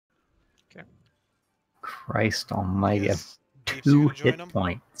Okay. Christ almighty, I have Yes. Deeps, 2 you gonna join hit them?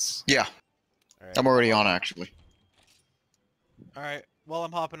 points. Yeah, All right. I'm already on actually. All right. While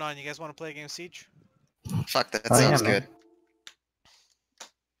I'm hopping on, you guys want to play a game of Siege? Fuck, that Oh, yeah, sounds man. good.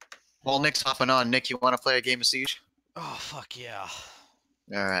 While Nick's hopping on, Nick, you want to play a game of Siege? Oh fuck yeah.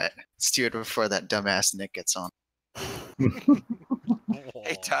 All right, let's do it before that dumbass Nick gets on.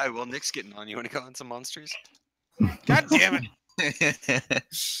 Hey Ty, well Nick's getting on. You want to go on some monsters? God damn it.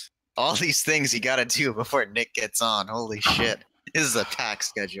 All these things you gotta do before Nick gets on. Holy shit. This is a pack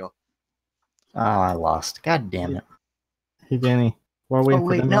schedule. Oh, I lost. God damn it. Hey Danny, while Oh, waiting for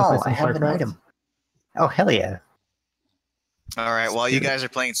wait, them, no, wanna play I some have an StarCraft? item. Oh, hell yeah. Alright, while you guys are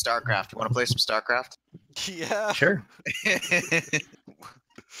playing StarCraft, you wanna play some StarCraft? Yeah. Sure.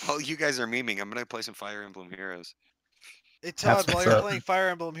 While you guys are memeing, I'm gonna play some Fire Emblem Heroes. Hey Todd, That's while what's you're up. playing Fire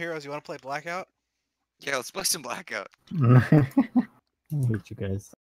Emblem Heroes, you want to play Blackout? Yeah, let's play some Blackout. I hate you guys.